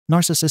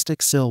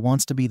Narcissistic SIL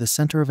wants to be the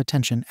center of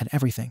attention at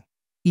everything,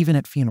 even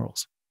at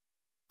funerals.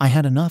 I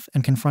had enough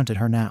and confronted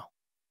her now.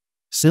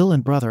 SIL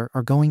and brother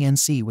are going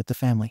NC with the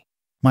family.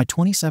 My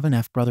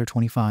 27F brother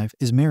 25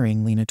 is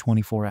marrying Lena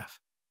 24F.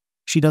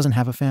 She doesn't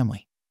have a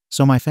family,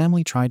 so my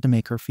family tried to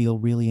make her feel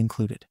really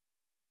included.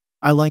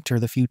 I liked her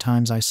the few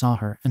times I saw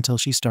her until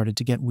she started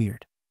to get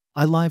weird.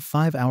 I live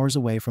 5 hours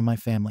away from my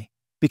family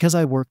because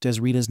I worked as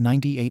Rita's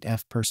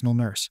 98F personal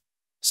nurse.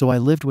 So I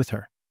lived with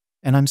her,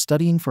 and I'm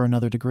studying for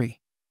another degree,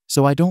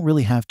 so I don't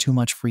really have too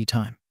much free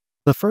time.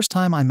 The first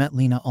time I met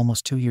Lena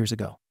almost 2 years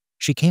ago,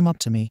 she came up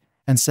to me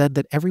and said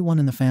that everyone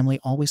in the family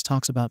always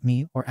talks about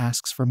me or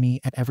asks for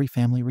me at every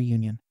family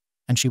reunion,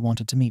 and she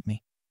wanted to meet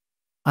me.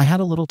 I had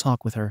a little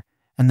talk with her,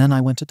 and then I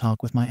went to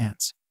talk with my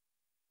aunts.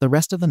 The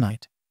rest of the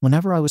night,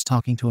 whenever I was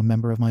talking to a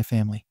member of my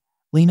family,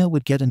 Lena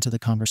would get into the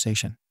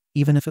conversation,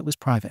 even if it was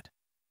private.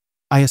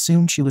 I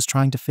assumed she was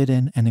trying to fit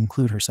in and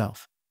include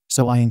herself,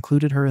 so I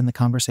included her in the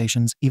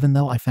conversations even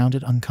though I found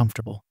it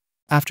uncomfortable.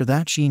 After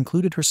that, she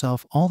included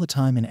herself all the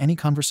time in any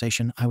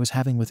conversation I was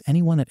having with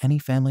anyone at any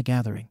family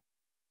gathering.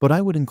 But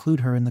I would include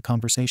her in the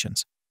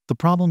conversations. The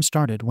problem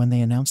started when they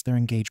announced their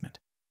engagement.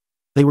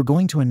 They were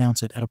going to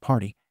announce it at a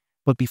party,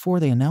 but before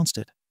they announced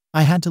it,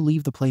 I had to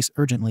leave the place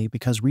urgently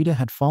because Rita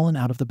had fallen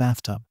out of the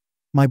bathtub.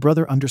 My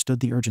brother understood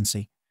the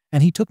urgency,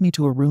 and he took me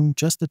to a room,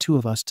 just the two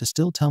of us, to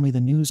still tell me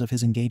the news of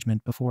his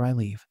engagement before I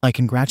leave. I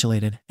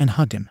congratulated and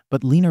hugged him,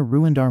 but Lena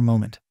ruined our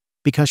moment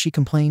because she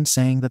complained,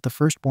 saying that the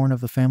firstborn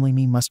of the family,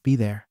 me, must be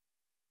there.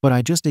 But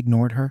I just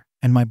ignored her,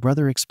 and my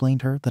brother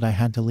explained her that I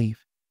had to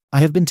leave.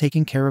 I have been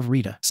taking care of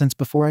Rita since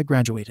before I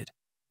graduated,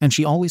 and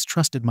she always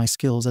trusted my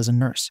skills as a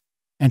nurse,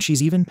 and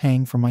she's even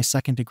paying for my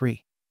second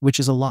degree, which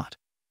is a lot,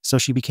 so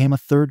she became a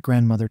third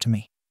grandmother to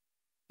me.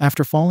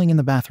 After falling in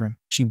the bathroom,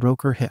 she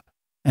broke her hip,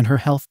 and her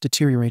health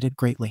deteriorated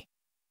greatly.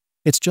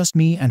 It's just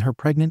me and her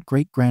pregnant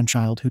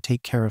great-grandchild who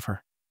take care of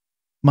her.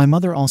 My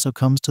mother also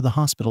comes to the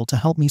hospital to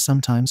help me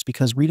sometimes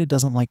because Rita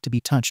doesn't like to be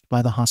touched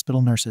by the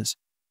hospital nurses.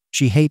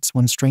 She hates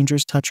when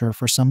strangers touch her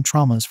for some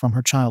traumas from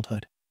her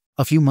childhood.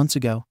 A few months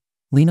ago,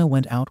 Lena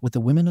went out with the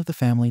women of the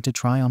family to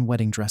try on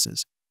wedding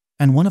dresses,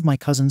 and one of my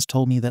cousins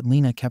told me that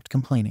Lena kept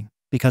complaining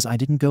because I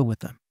didn't go with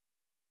them.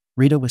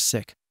 Rita was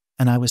sick,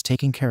 and I was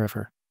taking care of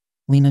her.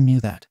 Lena knew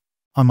that.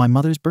 On my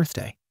mother's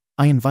birthday,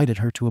 I invited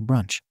her to a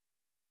brunch.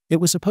 It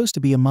was supposed to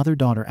be a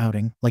mother-daughter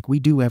outing like we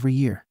do every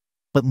year,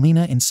 but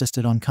Lena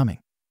insisted on coming.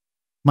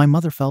 My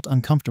mother felt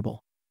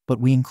uncomfortable, but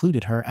we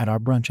included her at our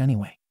brunch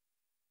anyway.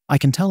 I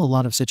can tell a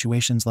lot of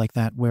situations like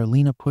that where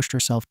Lena pushed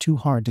herself too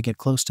hard to get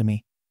close to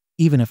me,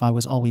 even if I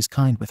was always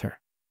kind with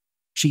her.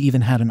 She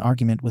even had an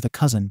argument with a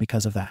cousin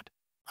because of that.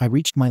 I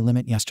reached my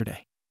limit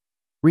yesterday.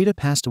 Rita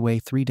passed away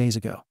 3 days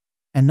ago,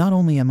 and not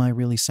only am I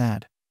really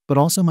sad, but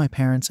also my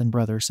parents and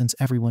brother, since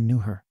everyone knew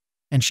her,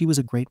 and she was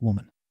a great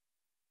woman.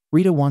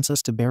 Rita wants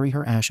us to bury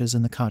her ashes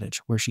in the cottage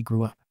where she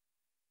grew up.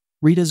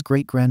 Rita's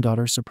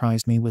great-granddaughter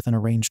surprised me with an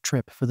arranged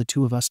trip for the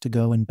two of us to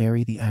go and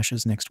bury the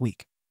ashes next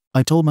week.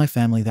 I told my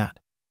family that,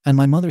 and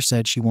my mother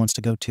said she wants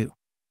to go too.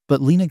 But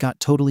Lena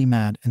got totally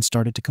mad and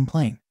started to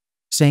complain,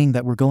 saying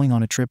that we're going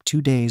on a trip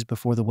 2 days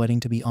before the wedding.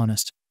 To be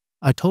honest,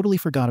 I totally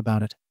forgot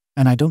about it,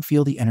 and I don't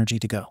feel the energy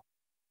to go.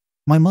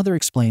 My mother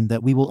explained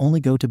that we will only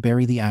go to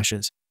bury the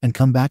ashes and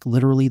come back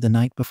literally the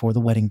night before the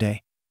wedding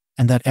day,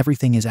 and that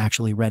everything is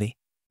actually ready.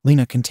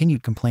 Lena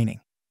continued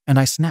complaining, and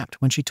I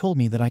snapped when she told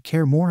me that I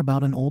care more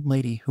about an old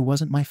lady who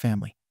wasn't my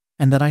family,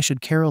 and that I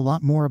should care a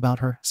lot more about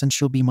her since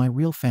she'll be my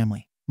real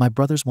family, my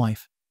brother's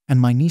wife, and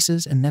my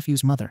nieces and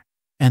nephew's mother,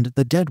 and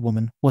the dead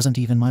woman wasn't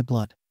even my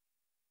blood.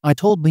 I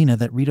told Lena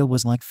that Rita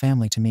was like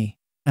family to me,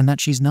 and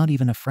that she's not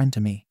even a friend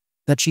to me,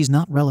 that she's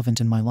not relevant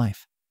in my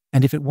life,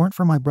 and if it weren't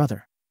for my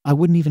brother, I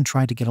wouldn't even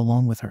try to get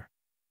along with her.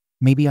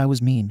 Maybe I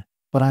was mean,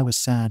 but I was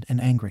sad and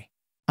angry.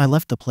 I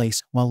left the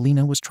place while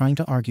Lena was trying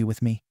to argue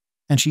with me,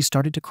 and she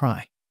started to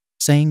cry,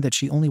 saying that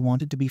she only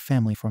wanted to be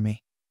family for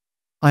me.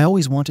 I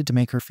always wanted to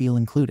make her feel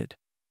included,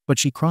 but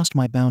she crossed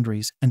my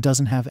boundaries and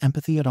doesn't have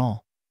empathy at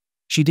all.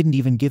 She didn't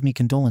even give me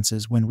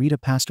condolences when Rita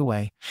passed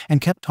away and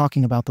kept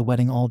talking about the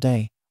wedding all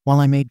day while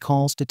I made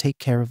calls to take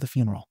care of the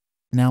funeral.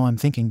 Now I'm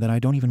thinking that I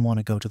don't even want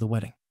to go to the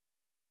wedding.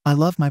 I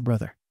love my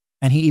brother,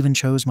 and he even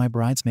chose my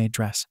bridesmaid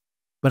dress,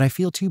 but I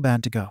feel too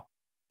bad to go.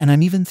 And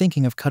I'm even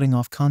thinking of cutting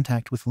off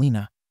contact with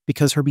Lena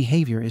because her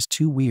behavior is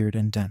too weird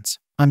and dense.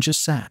 I'm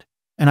just sad,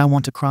 and I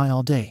want to cry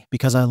all day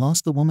because I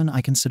lost the woman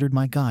I considered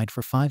my guide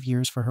for 5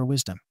 years for her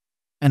wisdom.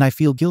 And I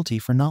feel guilty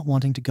for not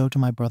wanting to go to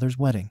my brother's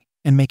wedding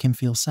and make him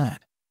feel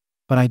sad.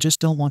 But I just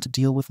don't want to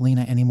deal with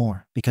Lena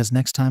anymore because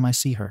next time I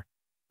see her,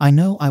 I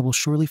know I will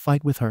surely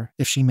fight with her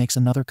if she makes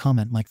another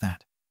comment like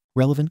that.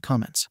 Relevant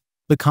comments.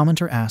 The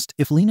commenter asked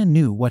if Lena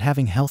knew what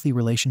having healthy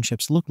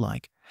relationships looked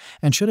like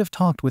and should have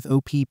talked with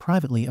OP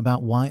privately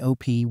about why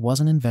OP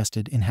wasn't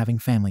invested in having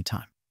family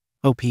time.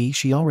 OP,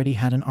 she already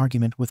had an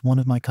argument with one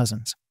of my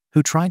cousins,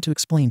 who tried to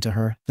explain to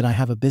her that I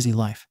have a busy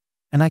life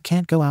and I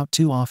can't go out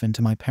too often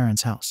to my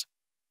parents' house.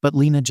 But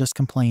Lena just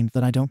complained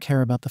that I don't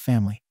care about the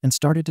family and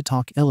started to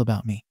talk ill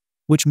about me,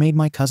 which made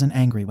my cousin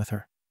angry with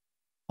her.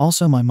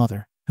 Also, my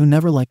mother, who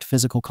never liked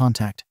physical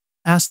contact,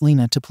 asked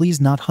Lena to please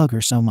not hug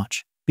her so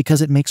much,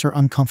 because it makes her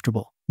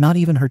uncomfortable. Not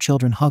even her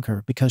children hug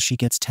her because she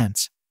gets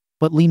tense.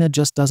 But Lena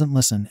just doesn't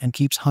listen and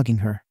keeps hugging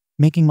her,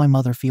 making my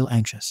mother feel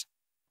anxious.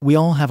 We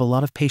all have a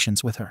lot of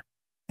patience with her,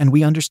 and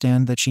we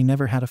understand that she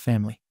never had a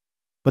family.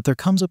 But there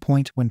comes a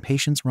point when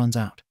patience runs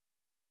out.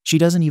 She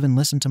doesn't even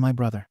listen to my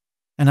brother,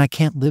 and I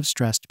can't live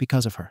stressed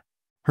because of her.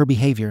 Her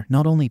behavior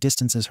not only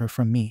distances her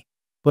from me,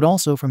 but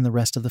also from the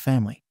rest of the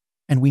family,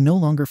 and we no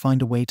longer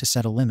find a way to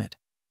set a limit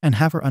and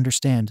have her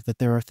understand that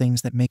there are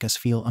things that make us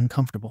feel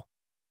uncomfortable.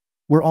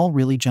 We're all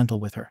really gentle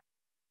with her.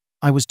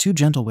 I was too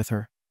gentle with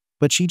her,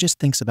 but she just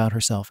thinks about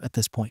herself at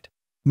this point.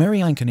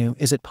 Marianne,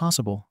 is it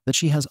possible that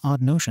she has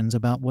odd notions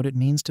about what it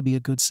means to be a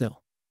good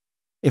SIL?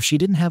 If she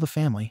didn't have a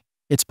family,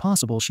 it's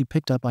possible she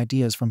picked up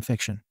ideas from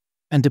fiction.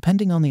 And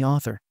depending on the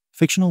author,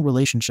 fictional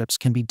relationships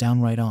can be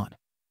downright odd.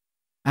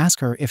 Ask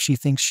her if she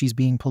thinks she's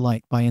being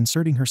polite by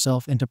inserting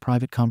herself into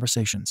private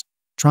conversations,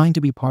 trying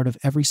to be part of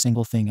every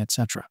single thing,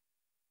 etc.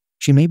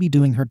 She may be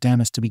doing her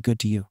damnest to be good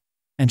to you,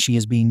 and she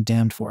is being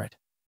damned for it.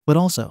 But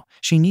also,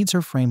 she needs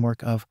her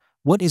framework of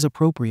what is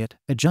appropriate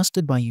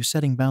adjusted by you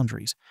setting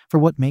boundaries for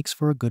what makes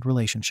for a good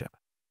relationship.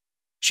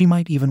 She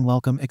might even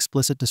welcome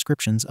explicit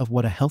descriptions of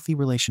what a healthy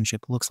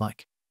relationship looks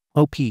like.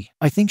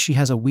 I think she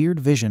has a weird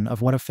vision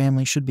of what a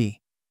family should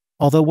be.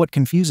 Although what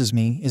confuses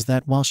me is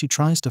that while she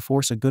tries to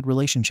force a good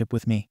relationship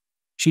with me,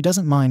 she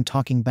doesn't mind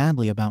talking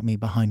badly about me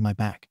behind my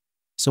back.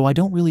 So I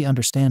don't really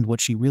understand what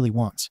she really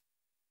wants.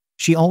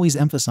 She always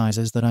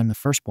emphasizes that I'm the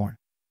firstborn,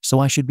 so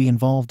I should be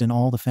involved in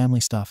all the family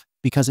stuff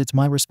because it's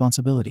my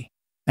responsibility.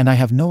 And I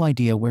have no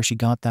idea where she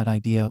got that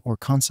idea or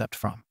concept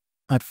from.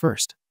 At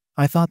first,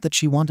 I thought that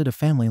she wanted a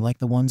family like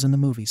the ones in the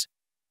movies,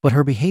 but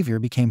her behavior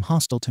became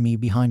hostile to me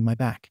behind my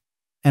back.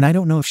 And I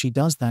don't know if she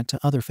does that to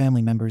other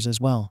family members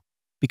as well,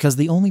 because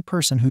the only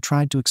person who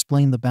tried to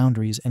explain the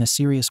boundaries in a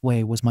serious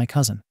way was my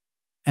cousin.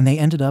 And they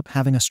ended up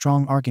having a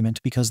strong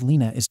argument because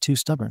Lena is too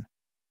stubborn.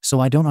 So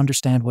I don't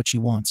understand what she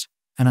wants,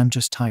 and I'm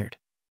just tired.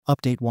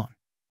 Update 1.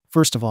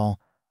 First of all,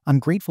 I'm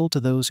grateful to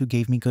those who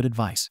gave me good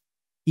advice,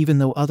 even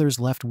though others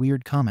left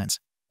weird comments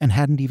and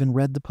hadn't even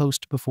read the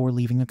post before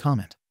leaving a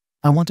comment.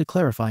 I want to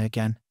clarify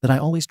again that I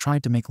always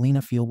tried to make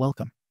Lena feel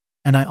welcome,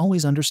 and I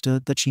always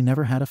understood that she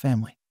never had a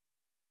family.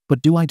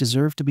 But do I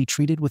deserve to be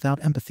treated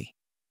without empathy?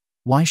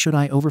 Why should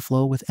I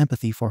overflow with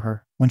empathy for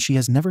her when she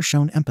has never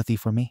shown empathy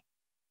for me?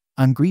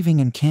 I'm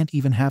grieving and can't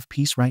even have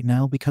peace right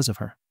now because of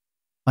her.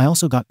 I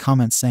also got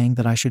comments saying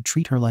that I should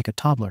treat her like a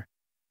toddler,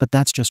 but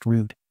that's just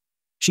rude.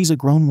 She's a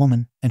grown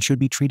woman and should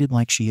be treated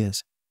like she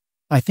is.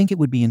 I think it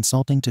would be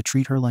insulting to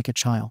treat her like a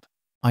child.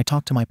 I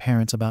talked to my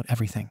parents about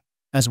everything,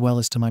 as well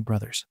as to my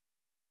brothers.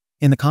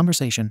 In the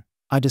conversation,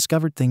 I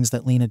discovered things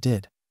that Lena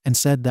did and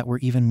said that were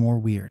even more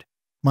weird.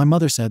 My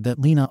mother said that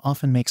Lena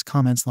often makes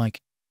comments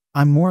like,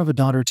 "I'm more of a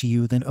daughter to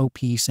you than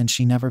OP since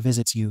she never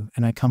visits you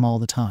and I come all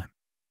the time,"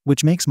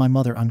 which makes my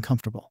mother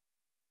uncomfortable.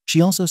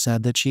 She also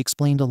said that she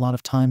explained a lot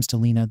of times to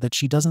Lena that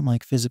she doesn't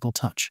like physical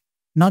touch,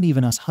 not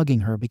even us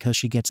hugging her because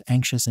she gets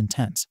anxious and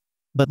tense,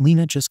 but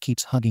Lena just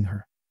keeps hugging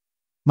her.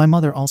 My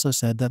mother also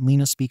said that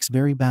Lena speaks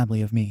very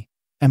badly of me,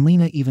 and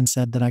Lena even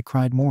said that I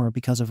cried more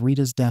because of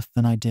Rita's death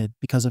than I did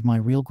because of my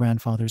real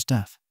grandfather's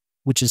death,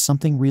 which is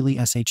something really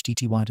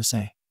SHTTY to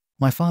say.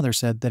 My father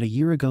said that a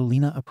year ago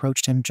Lena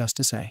approached him just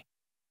to say,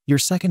 "Your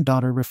second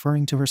daughter,"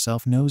 referring to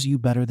herself, "knows you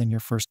better than your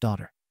first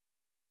daughter,"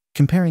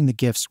 comparing the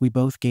gifts we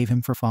both gave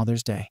him for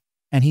Father's Day,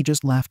 and he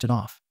just laughed it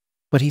off,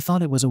 but he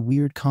thought it was a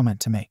weird comment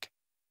to make.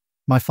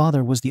 My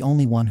father was the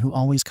only one who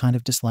always kind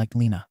of disliked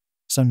Lena,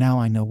 so now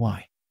I know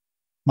why.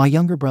 My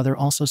younger brother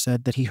also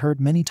said that he heard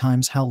many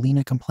times how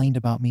Lena complained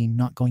about me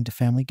not going to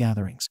family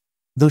gatherings,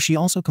 though she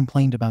also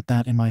complained about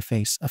that in my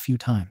face a few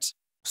times.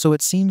 So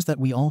it seems that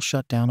we all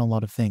shut down a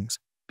lot of things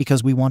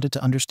because we wanted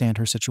to understand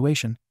her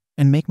situation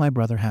and make my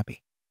brother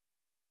happy.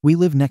 We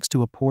live next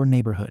to a poor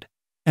neighborhood,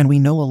 and we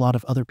know a lot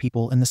of other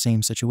people in the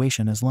same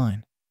situation as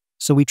Line.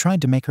 So we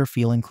tried to make her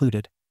feel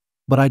included,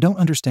 but I don't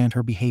understand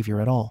her behavior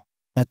at all.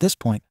 At this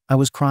point, I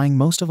was crying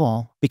most of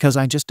all because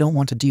I just don't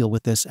want to deal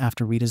with this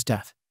after Rita's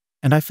death.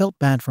 And I felt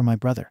bad for my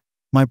brother.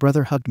 My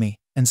brother hugged me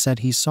and said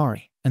he's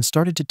sorry and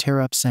started to tear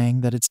up,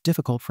 saying that it's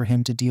difficult for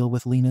him to deal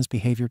with Lena's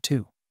behavior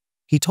too.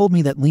 He told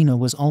me that Lena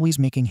was always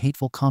making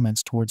hateful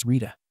comments towards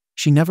Rita.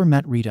 She never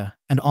met Rita,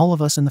 and all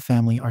of us in the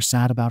family are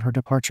sad about her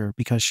departure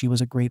because she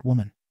was a great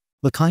woman.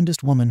 The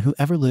kindest woman who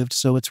ever lived,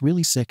 so it's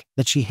really sick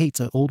that she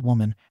hates an old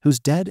woman who's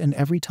dead. And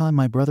every time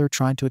my brother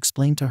tried to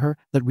explain to her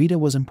that Rita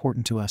was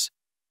important to us,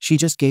 she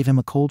just gave him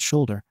a cold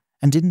shoulder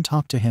and didn't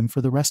talk to him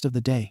for the rest of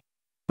the day.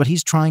 But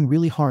he's trying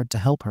really hard to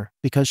help her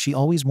because she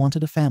always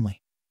wanted a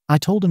family. I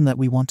told him that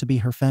we want to be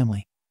her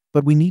family,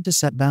 but we need to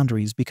set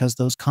boundaries because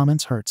those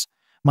comments hurts.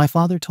 My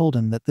father told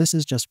him that this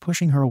is just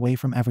pushing her away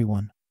from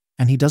everyone,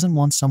 and he doesn't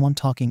want someone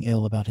talking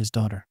ill about his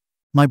daughter.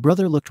 My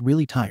brother looked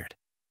really tired.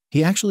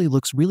 He actually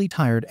looks really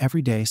tired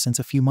every day since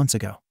a few months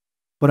ago,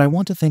 but I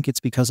want to think it's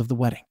because of the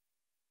wedding.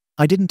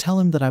 I didn't tell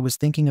him that I was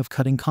thinking of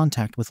cutting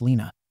contact with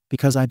Lena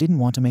because I didn't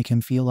want to make him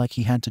feel like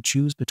he had to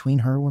choose between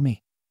her or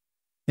me.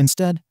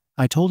 Instead,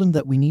 I told him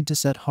that we need to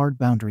set hard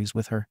boundaries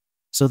with her,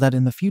 so that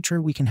in the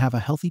future we can have a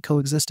healthy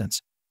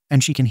coexistence,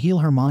 and she can heal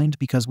her mind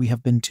because we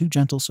have been too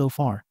gentle so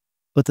far,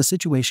 but the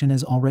situation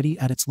is already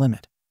at its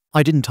limit.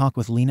 I didn't talk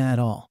with Lena at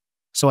all,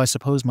 so I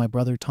suppose my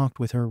brother talked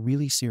with her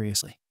really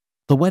seriously.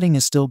 The wedding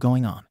is still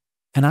going on,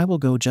 and I will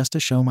go just to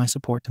show my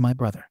support to my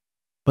brother.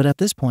 But at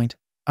this point,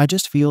 I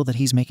just feel that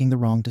he's making the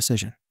wrong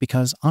decision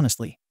because,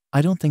 honestly,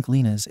 I don't think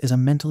Lena's is a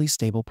mentally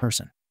stable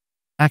person.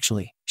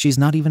 Actually, she's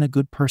not even a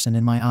good person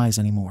in my eyes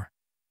anymore.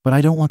 But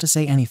I don't want to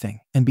say anything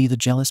and be the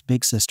jealous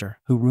big sister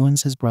who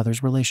ruins his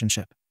brother's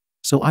relationship.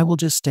 So I will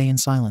just stay in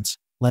silence,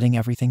 letting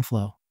everything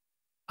flow.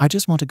 I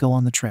just want to go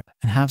on the trip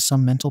and have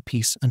some mental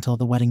peace until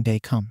the wedding day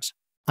comes.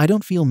 I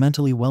don't feel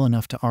mentally well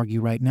enough to argue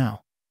right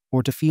now,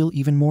 or to feel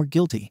even more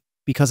guilty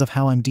because of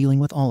how I'm dealing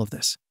with all of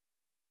this.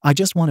 I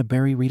just want to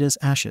bury Rita's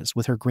ashes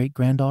with her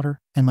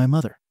great-granddaughter and my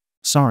mother.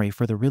 Sorry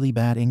for the really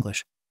bad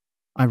English.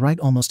 I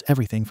write almost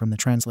everything from the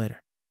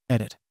translator.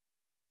 Edit.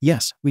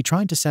 Yes, we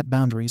tried to set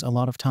boundaries a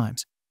lot of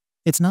times.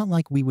 It's not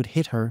like we would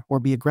hit her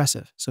or be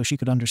aggressive so she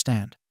could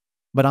understand.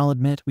 But I'll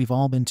admit we've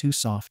all been too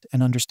soft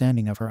and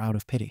understanding of her out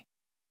of pity.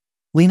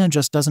 Lena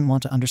just doesn't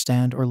want to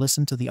understand or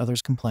listen to the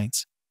others'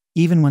 complaints,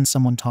 even when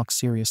someone talks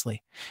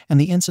seriously, and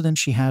the incident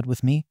she had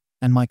with me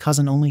and my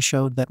cousin only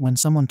showed that when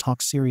someone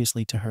talks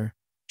seriously to her,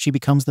 she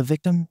becomes the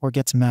victim or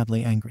gets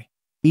madly angry.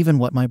 Even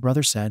what my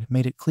brother said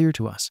made it clear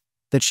to us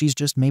that she's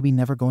just maybe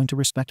never going to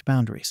respect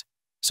boundaries.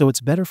 So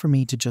it's better for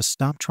me to just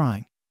stop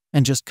trying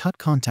and just cut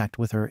contact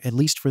with her at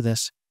least for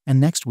this and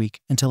next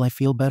week until I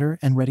feel better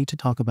and ready to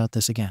talk about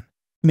this again.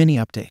 Mini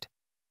update.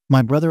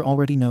 My brother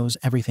already knows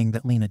everything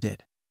that Lena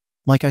did.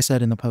 Like I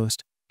said in the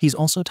post, he's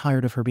also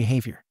tired of her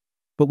behavior,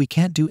 but we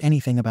can't do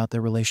anything about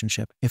their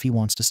relationship if he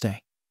wants to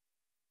stay.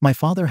 My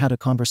father had a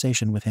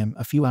conversation with him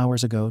a few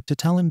hours ago to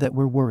tell him that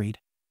we're worried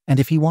and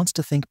if he wants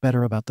to think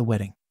better about the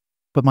wedding.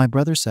 But my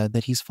brother said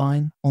that he's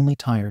fine, only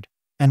tired,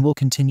 and will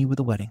continue with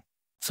the wedding.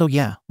 So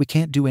yeah, we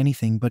can't do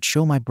anything but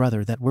show my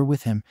brother that we're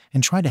with him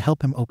and try to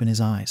help him open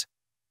his eyes.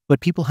 But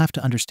people have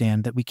to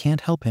understand that we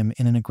can't help him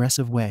in an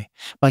aggressive way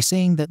by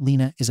saying that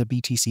Lena is a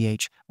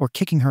BTCH or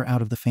kicking her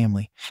out of the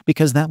family,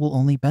 because that will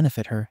only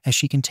benefit her as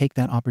she can take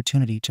that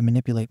opportunity to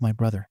manipulate my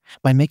brother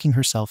by making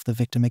herself the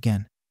victim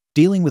again.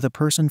 Dealing with a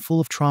person full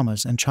of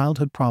traumas and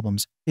childhood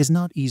problems is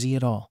not easy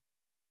at all.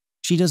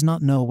 She does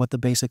not know what the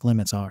basic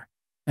limits are,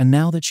 and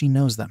now that she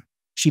knows them,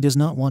 she does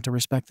not want to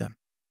respect them.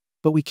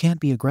 But we can't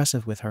be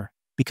aggressive with her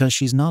because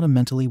she's not a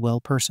mentally well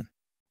person.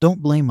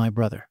 Don't blame my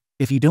brother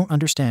if you don't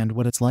understand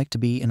what it's like to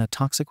be in a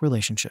toxic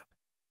relationship.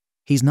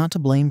 He's not to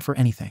blame for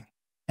anything,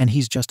 and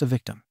he's just a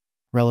victim.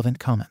 Relevant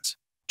comments.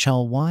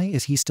 Chell, why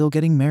is he still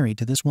getting married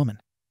to this woman,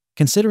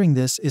 considering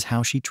this is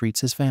how she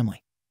treats his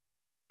family?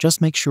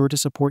 Just make sure to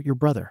support your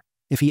brother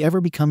if he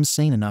ever becomes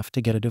sane enough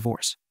to get a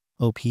divorce.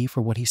 OP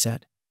for what he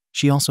said.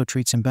 She also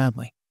treats him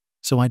badly,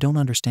 so I don't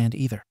understand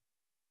either.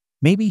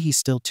 Maybe he's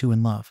still too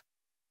in love,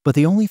 but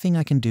the only thing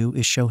I can do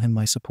is show him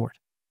my support.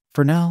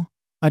 For now,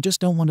 I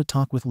just don't want to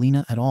talk with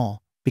Lena at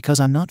all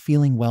because I'm not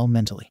feeling well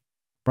mentally.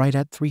 Bright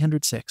at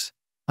 306.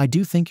 I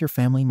do think your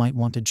family might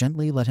want to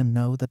gently let him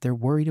know that they're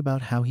worried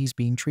about how he's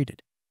being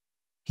treated.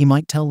 He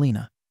might tell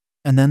Lena,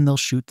 and then they'll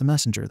shoot the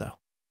messenger though.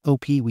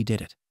 OP, we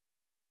did it.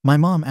 My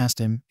mom asked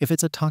him if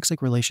it's a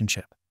toxic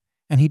relationship,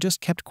 and he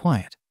just kept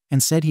quiet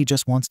and said he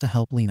just wants to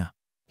help Lena.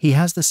 He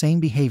has the same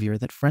behavior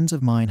that friends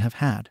of mine have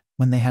had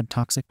when they had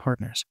toxic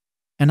partners.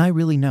 And I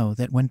really know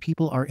that when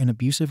people are in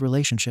abusive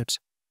relationships,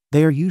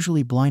 they are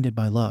usually blinded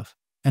by love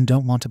and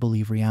don't want to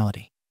believe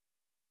reality.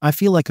 I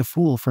feel like a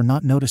fool for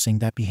not noticing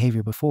that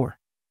behavior before,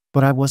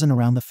 but I wasn't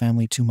around the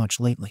family too much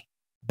lately.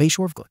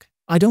 Beishorvgluk.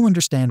 I don't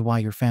understand why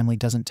your family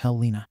doesn't tell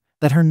Lena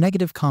that her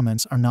negative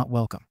comments are not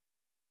welcome.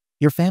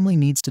 Your family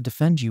needs to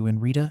defend you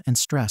and Rita and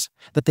stress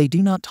that they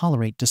do not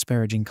tolerate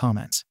disparaging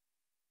comments.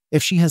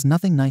 If she has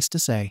nothing nice to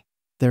say,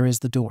 there is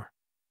the door.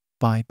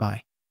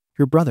 Bye.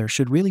 Your brother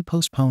should really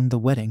postpone the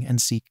wedding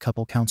and seek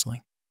couple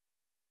counseling.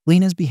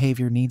 Lena's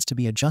behavior needs to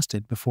be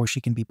adjusted before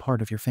she can be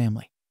part of your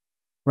family.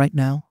 Right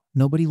now,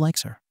 nobody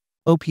likes her.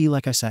 OP,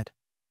 like I said,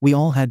 we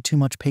all had too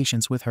much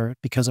patience with her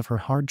because of her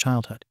hard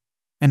childhood,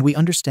 and we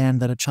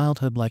understand that a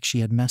childhood like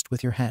she had messed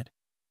with your head.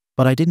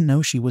 But I didn't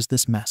know she was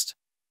this messed.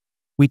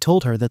 We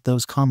told her that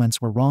those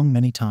comments were wrong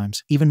many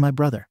times, even my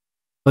brother.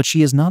 But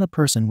she is not a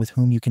person with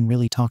whom you can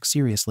really talk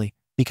seriously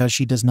because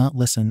she does not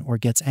listen or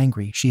gets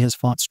angry. She has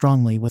fought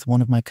strongly with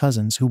one of my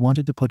cousins who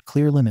wanted to put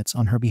clear limits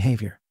on her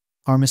behavior.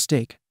 Our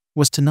mistake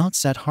was to not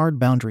set hard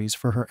boundaries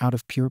for her out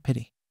of pure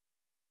pity.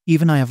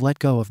 Even I have let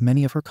go of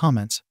many of her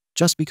comments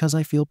just because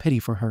I feel pity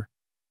for her,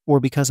 or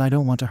because I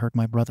don't want to hurt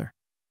my brother,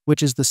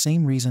 which is the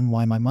same reason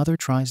why my mother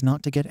tries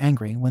not to get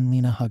angry when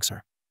Lena hugs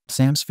her.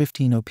 Sam's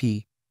 15 OP,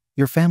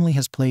 your family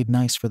has played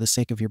nice for the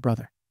sake of your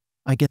brother.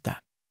 I get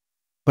that.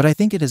 But I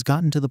think it has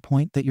gotten to the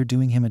point that you're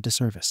doing him a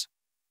disservice.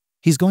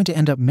 He's going to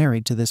end up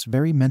married to this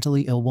very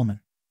mentally ill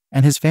woman,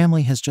 and his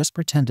family has just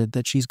pretended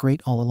that she's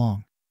great all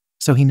along.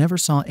 So he never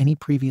saw any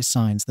previous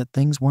signs that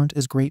things weren't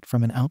as great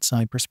from an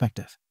outside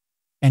perspective.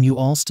 And you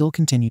all still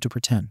continue to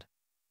pretend.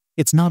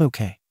 It's not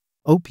okay.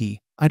 OP,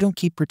 I don't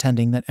keep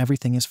pretending that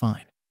everything is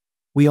fine.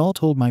 We all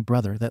told my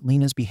brother that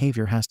Lena's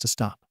behavior has to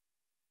stop.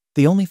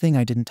 The only thing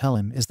I didn't tell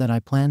him is that I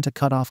plan to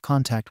cut off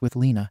contact with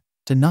Lena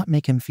to not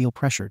make him feel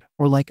pressured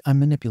or like I'm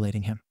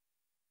manipulating him.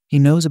 He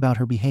knows about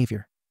her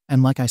behavior,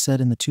 and like I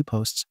said in the 2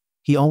 posts,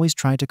 he always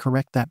tried to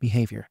correct that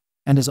behavior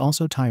and is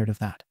also tired of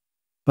that.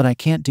 But I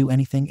can't do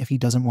anything if he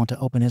doesn't want to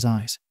open his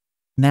eyes.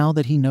 Now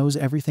that he knows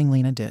everything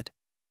Lena did,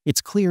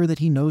 it's clear that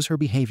he knows her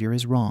behavior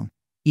is wrong,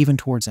 even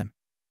towards him.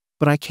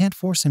 But I can't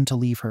force him to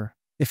leave her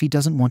if he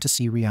doesn't want to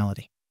see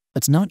reality.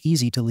 It's not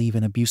easy to leave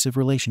an abusive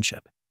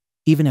relationship,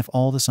 even if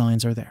all the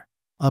signs are there.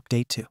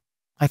 Update 2.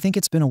 I think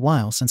it's been a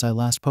while since I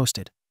last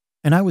posted,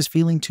 and I was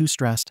feeling too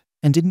stressed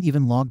and didn't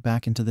even log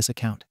back into this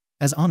account,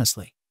 as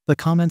honestly, the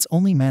comments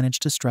only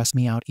managed to stress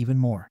me out even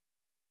more.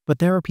 But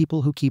there are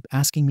people who keep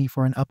asking me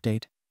for an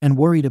update and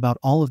worried about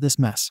all of this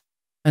mess,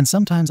 and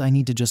sometimes I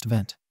need to just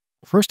vent.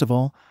 First of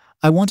all,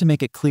 I want to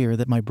make it clear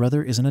that my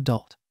brother is an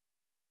adult.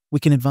 We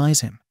can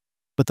advise him,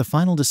 but the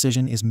final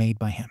decision is made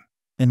by him.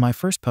 In my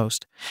first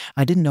post,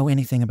 I didn't know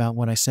anything about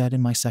what I said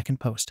in my second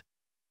post.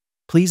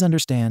 Please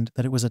understand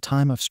that it was a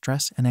time of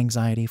stress and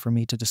anxiety for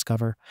me to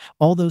discover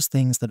all those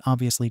things that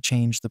obviously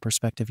change the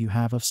perspective you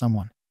have of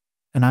someone,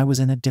 and I was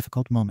in a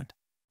difficult moment.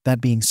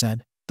 That being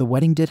said, the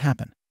wedding did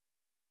happen.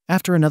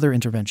 After another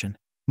intervention,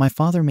 my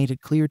father made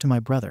it clear to my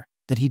brother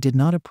that he did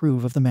not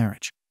approve of the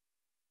marriage.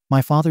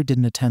 My father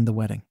didn't attend the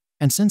wedding,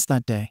 and since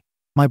that day,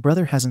 my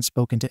brother hasn't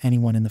spoken to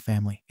anyone in the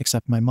family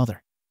except my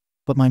mother.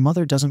 But my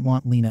mother doesn't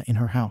want Lena in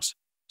her house,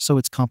 so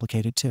it's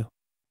complicated too.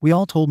 We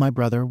all told my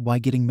brother why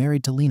getting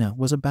married to Lena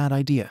was a bad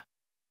idea,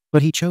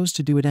 but he chose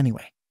to do it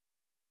anyway.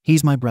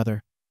 He's my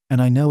brother,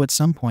 and I know at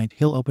some point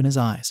he'll open his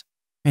eyes,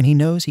 and he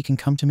knows he can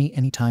come to me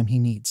anytime he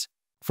needs.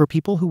 For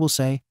people who will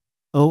say,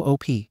 "Oh,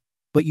 OP,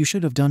 but you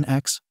should have done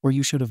X or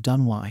you should have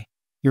done Y.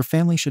 Your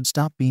family should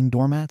stop being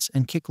doormats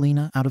and kick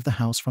Lena out of the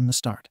house from the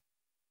start."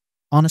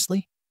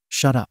 Honestly,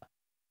 shut up.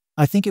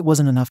 I think it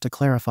wasn't enough to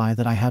clarify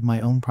that I had my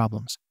own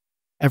problems.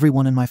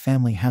 Everyone in my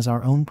family has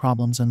our own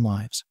problems and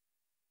lives.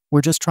 We're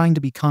just trying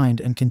to be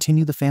kind and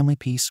continue the family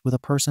peace with a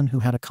person who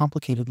had a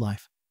complicated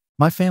life.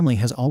 My family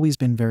has always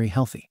been very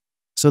healthy,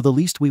 so the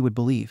least we would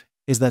believe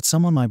is that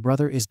someone my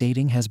brother is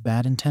dating has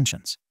bad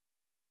intentions.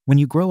 When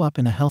you grow up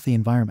in a healthy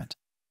environment,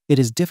 it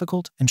is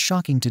difficult and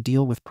shocking to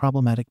deal with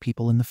problematic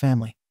people in the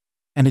family,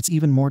 and it's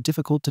even more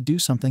difficult to do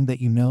something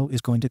that you know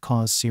is going to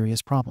cause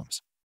serious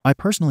problems. I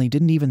personally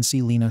didn't even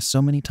see Lena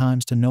so many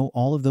times to know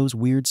all of those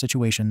weird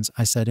situations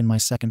I said in my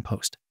second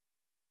post.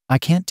 I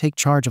can't take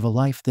charge of a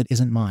life that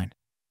isn't mine,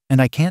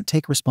 and I can't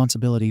take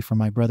responsibility for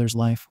my brother's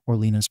life or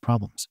Lena's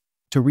problems.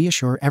 To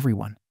reassure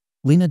everyone,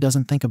 Lena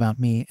doesn't think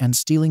about me and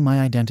stealing my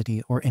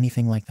identity or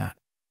anything like that.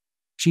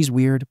 She's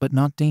weird but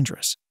not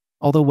dangerous,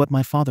 although what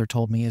my father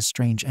told me is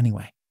strange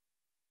anyway.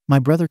 My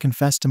brother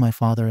confessed to my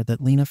father that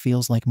Lena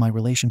feels like my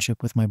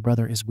relationship with my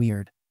brother is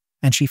weird,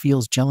 and she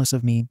feels jealous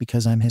of me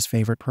because I'm his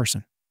favorite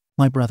person.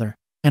 My brother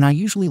and I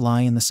usually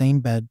lie in the same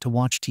bed to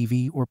watch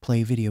TV or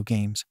play video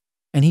games,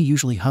 and he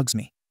usually hugs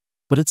me.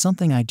 But it's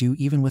something I do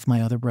even with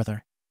my other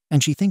brother,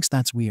 and she thinks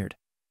that's weird.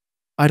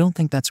 I don't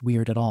think that's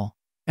weird at all,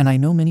 and I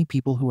know many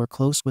people who are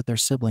close with their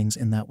siblings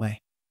in that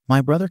way.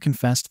 My brother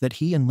confessed that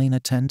he and Lena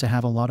tend to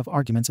have a lot of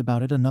arguments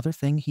about it, another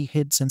thing he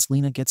hid since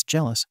Lena gets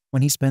jealous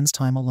when he spends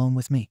time alone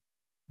with me.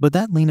 But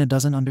that Lena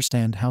doesn't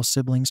understand how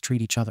siblings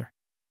treat each other.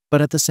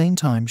 But at the same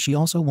time, she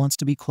also wants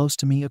to be close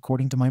to me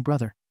according to my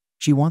brother.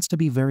 She wants to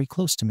be very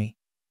close to me,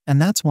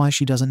 and that's why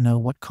she doesn't know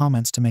what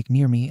comments to make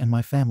near me and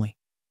my family.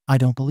 I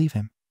don't believe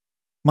him.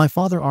 My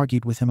father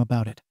argued with him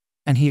about it,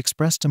 and he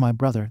expressed to my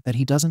brother that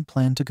he doesn't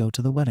plan to go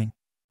to the wedding.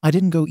 I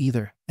didn't go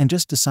either, and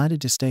just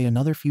decided to stay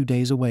another few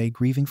days away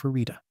grieving for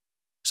Rita.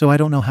 So I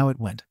don't know how it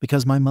went,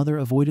 because my mother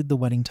avoided the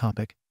wedding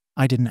topic.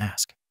 I didn't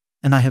ask,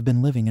 and I have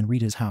been living in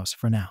Rita's house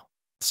for now.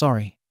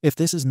 Sorry if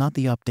this is not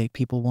the update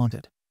people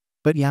wanted.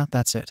 But yeah,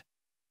 that's it.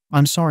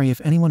 I'm sorry if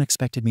anyone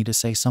expected me to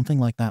say something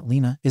like that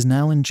Lena is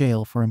now in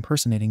jail for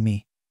impersonating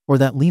me, or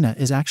that Lena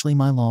is actually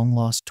my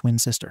long-lost twin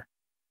sister.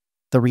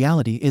 The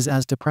reality is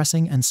as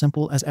depressing and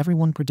simple as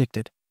everyone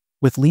predicted,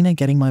 with Lena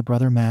getting my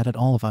brother mad at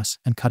all of us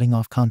and cutting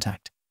off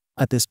contact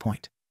at this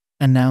point.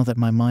 And now that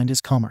my mind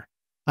is calmer,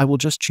 I will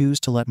just choose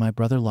to let my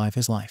brother live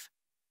his life.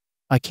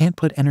 I can't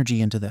put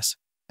energy into this,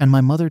 and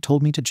my mother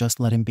told me to just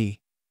let him be,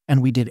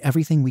 and we did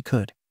everything we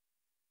could.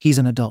 He's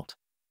an adult.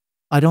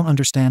 I don't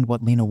understand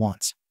what Lena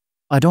wants.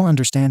 I don't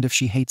understand if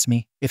she hates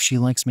me, if she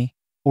likes me,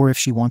 or if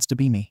she wants to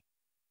be me.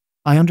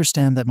 I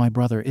understand that my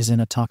brother is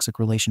in a toxic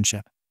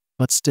relationship,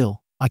 but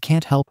still, I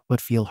can't help but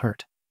feel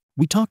hurt.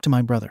 We talked to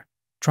my brother,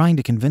 trying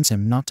to convince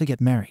him not to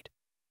get married.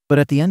 But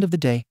at the end of the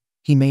day,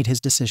 he made his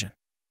decision.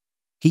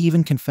 He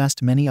even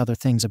confessed many other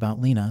things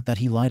about Lena that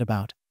he lied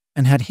about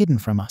and had hidden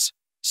from us.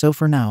 So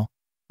for now,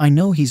 I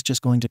know he's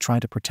just going to try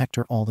to protect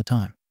her all the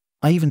time.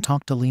 I even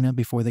talked to Lena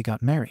before they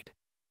got married.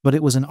 But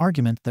it was an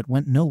argument that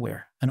went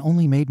nowhere and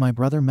only made my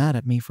brother mad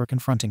at me for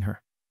confronting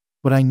her.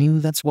 But I knew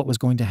that's what was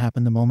going to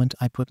happen the moment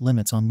I put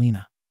limits on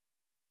Lena.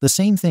 The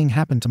same thing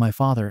happened to my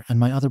father and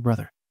my other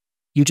brother.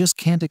 You just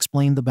can't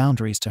explain the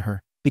boundaries to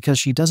her, because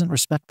she doesn't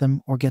respect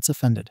them or gets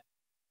offended.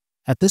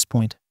 At this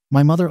point,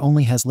 my mother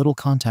only has little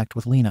contact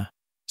with Lena,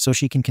 so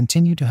she can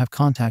continue to have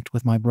contact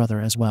with my brother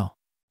as well.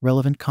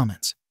 Relevant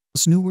comments.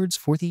 New words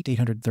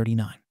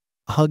 4839.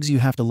 Hugs, you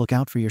have to look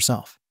out for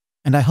yourself.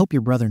 And I hope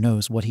your brother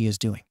knows what he is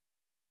doing.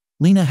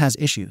 Lena has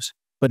issues,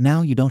 but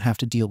now you don't have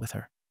to deal with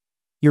her.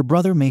 Your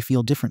brother may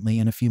feel differently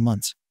in a few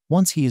months,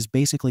 once he is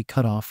basically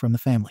cut off from the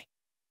family.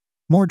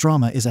 More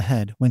drama is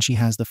ahead when she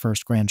has the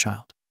first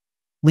grandchild.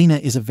 Lena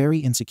is a very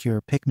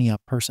insecure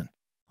pick-me-up person.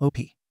 OP.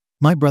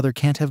 My brother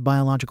can't have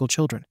biological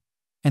children,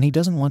 and he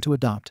doesn't want to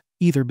adopt,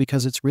 either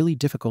because it's really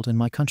difficult in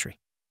my country.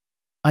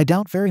 I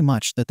doubt very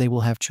much that they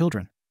will have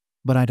children,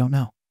 but I don't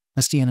know.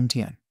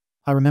 STNMTN.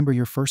 I remember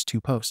your first 2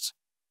 posts.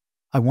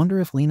 I wonder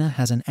if Lena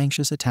has an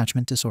anxious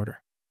attachment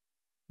disorder.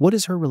 What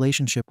is her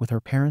relationship with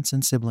her parents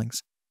and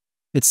siblings?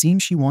 It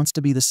seems she wants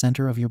to be the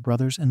center of your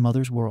brother's and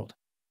mother's world.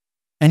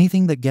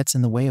 Anything that gets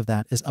in the way of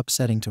that is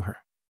upsetting to her.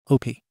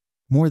 OP.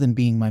 More than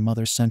being my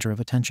mother's center of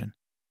attention.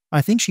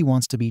 I think she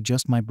wants to be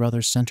just my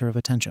brother's center of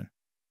attention.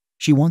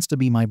 She wants to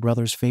be my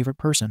brother's favorite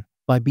person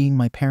by being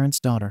my parents'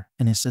 daughter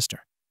and his sister.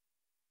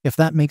 If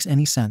that makes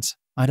any sense,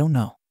 I don't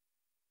know.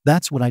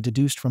 That's what I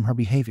deduced from her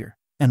behavior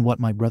and what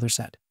my brother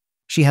said.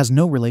 She has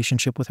no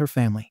relationship with her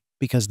family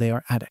because they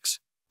are addicts.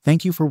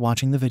 Thank you for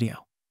watching the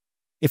video.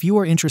 If you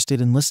are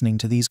interested in listening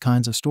to these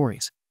kinds of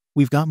stories,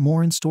 we've got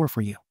more in store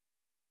for you.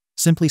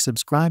 Simply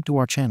subscribe to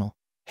our channel,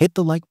 hit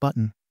the like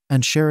button,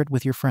 and share it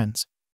with your friends.